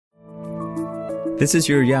This is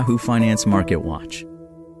your Yahoo Finance Market Watch.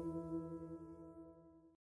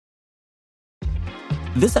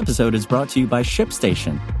 This episode is brought to you by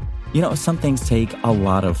ShipStation. You know, some things take a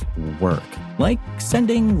lot of work, like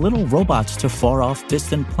sending little robots to far-off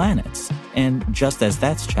distant planets. And just as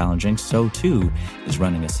that's challenging, so too is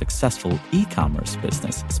running a successful e-commerce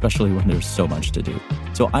business, especially when there's so much to do.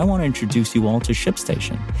 So I want to introduce you all to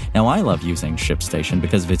ShipStation. Now, I love using ShipStation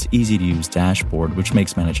because of its easy-to-use dashboard, which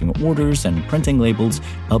makes managing orders and printing labels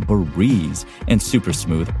a breeze and super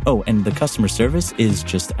smooth. Oh, and the customer service is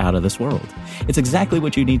just out of this world. It's exactly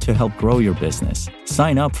what you need to help grow your business.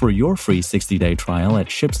 Sign up for your free 60-day trial at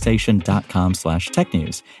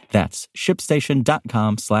shipstation.com/technews. That's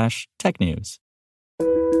shipstation.com/technews.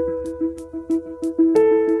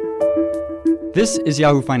 This is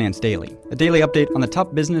Yahoo Finance Daily, a daily update on the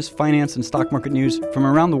top business, finance, and stock market news from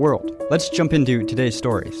around the world. Let's jump into today's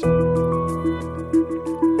stories.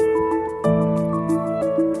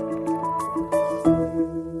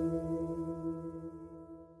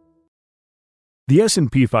 The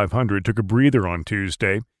S&P 500 took a breather on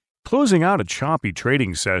Tuesday, closing out a choppy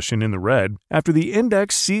trading session in the red after the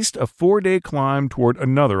index ceased a 4-day climb toward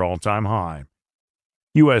another all-time high.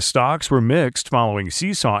 U.S. stocks were mixed following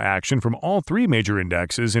seesaw action from all three major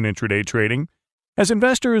indexes in intraday trading as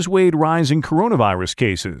investors weighed rising coronavirus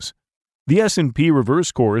cases. The S&P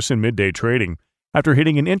reversed course in midday trading after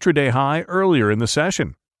hitting an intraday high earlier in the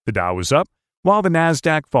session. The Dow was up, while the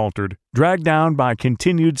Nasdaq faltered, dragged down by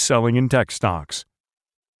continued selling in tech stocks.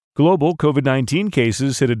 Global COVID-19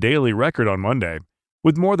 cases hit a daily record on Monday,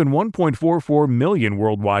 with more than 1.44 million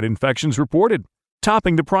worldwide infections reported,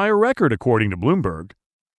 topping the prior record according to Bloomberg.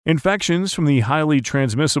 Infections from the highly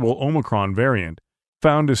transmissible Omicron variant,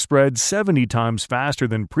 found to spread 70 times faster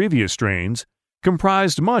than previous strains,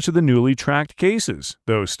 comprised much of the newly tracked cases,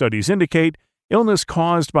 though studies indicate illness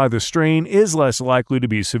caused by the strain is less likely to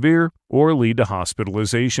be severe or lead to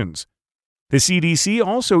hospitalizations. The CDC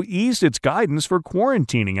also eased its guidance for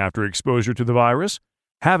quarantining after exposure to the virus,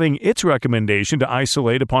 having its recommendation to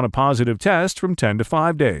isolate upon a positive test from 10 to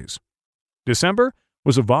 5 days. December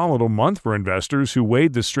was a volatile month for investors who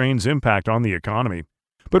weighed the strain's impact on the economy,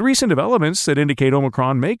 but recent developments that indicate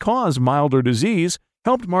Omicron may cause milder disease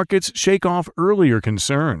helped markets shake off earlier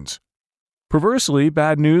concerns. Perversely,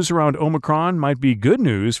 bad news around Omicron might be good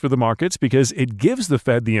news for the markets because it gives the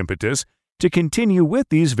Fed the impetus to continue with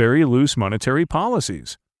these very loose monetary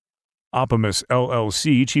policies. Optimus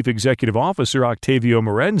LLC Chief Executive Officer Octavio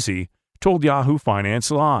Morenzi told Yahoo Finance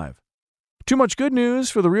Live, "Too much good news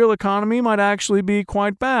for the real economy might actually be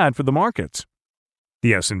quite bad for the markets."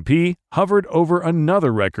 The S&P hovered over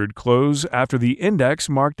another record close after the index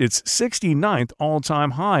marked its 69th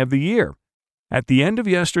all-time high of the year at the end of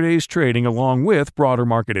yesterday's trading, along with broader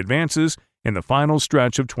market advances in the final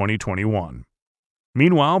stretch of 2021.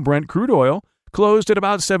 Meanwhile, Brent crude oil closed at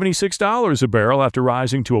about $76 a barrel after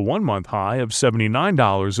rising to a one-month high of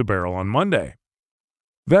 $79 a barrel on Monday.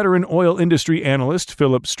 Veteran oil industry analyst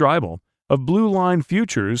Philip Streibel of Blue Line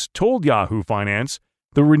Futures told Yahoo Finance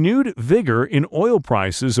the renewed vigor in oil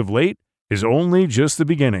prices of late is only just the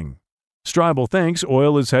beginning. Streibel thinks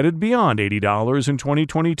oil is headed beyond $80 in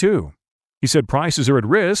 2022. He said prices are at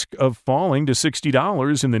risk of falling to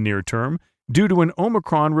 $60 in the near term due to an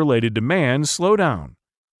Omicron-related demand slowdown,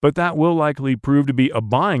 but that will likely prove to be a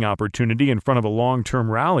buying opportunity in front of a long-term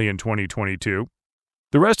rally in 2022.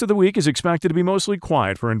 The rest of the week is expected to be mostly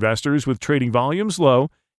quiet for investors, with trading volumes low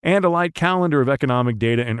and a light calendar of economic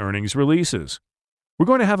data and earnings releases. We're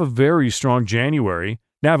going to have a very strong January,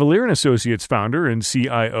 Navalier & Associates founder and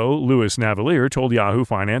CIO Louis Navalier told Yahoo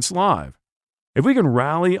Finance Live. If we can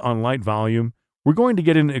rally on light volume, we're going to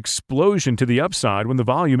get an explosion to the upside when the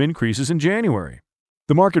volume increases in January.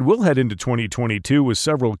 The market will head into 2022 with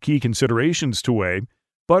several key considerations to weigh,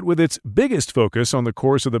 but with its biggest focus on the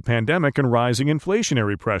course of the pandemic and rising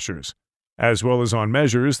inflationary pressures, as well as on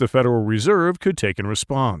measures the Federal Reserve could take in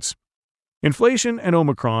response. Inflation and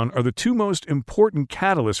Omicron are the two most important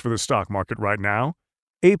catalysts for the stock market right now.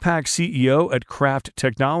 APAC CEO at Kraft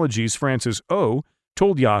Technologies, Francis Oh,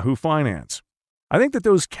 told Yahoo Finance, "I think that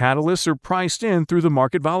those catalysts are priced in through the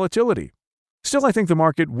market volatility. Still, I think the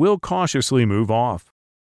market will cautiously move off."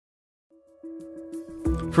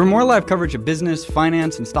 For more live coverage of business,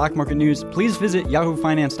 finance, and stock market news, please visit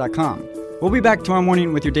yahoofinance.com. We'll be back tomorrow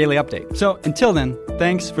morning with your daily update. So until then,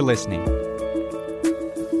 thanks for listening.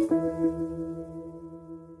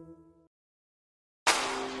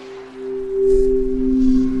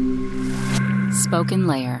 Spoken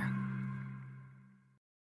Layer.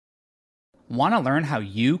 Want to learn how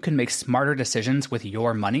you can make smarter decisions with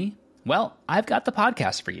your money? Well, I've got the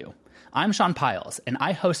podcast for you. I'm Sean Piles, and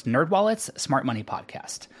I host NerdWallet's Smart Money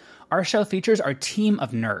Podcast. Our show features our team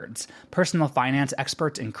of nerds, personal finance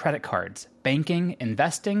experts in credit cards, banking,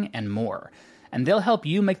 investing, and more. And they'll help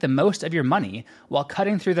you make the most of your money while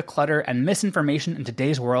cutting through the clutter and misinformation in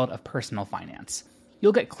today's world of personal finance.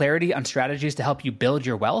 You'll get clarity on strategies to help you build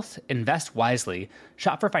your wealth, invest wisely,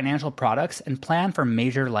 shop for financial products, and plan for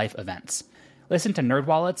major life events. Listen to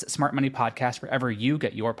NerdWallet's Smart Money Podcast wherever you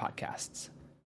get your podcasts.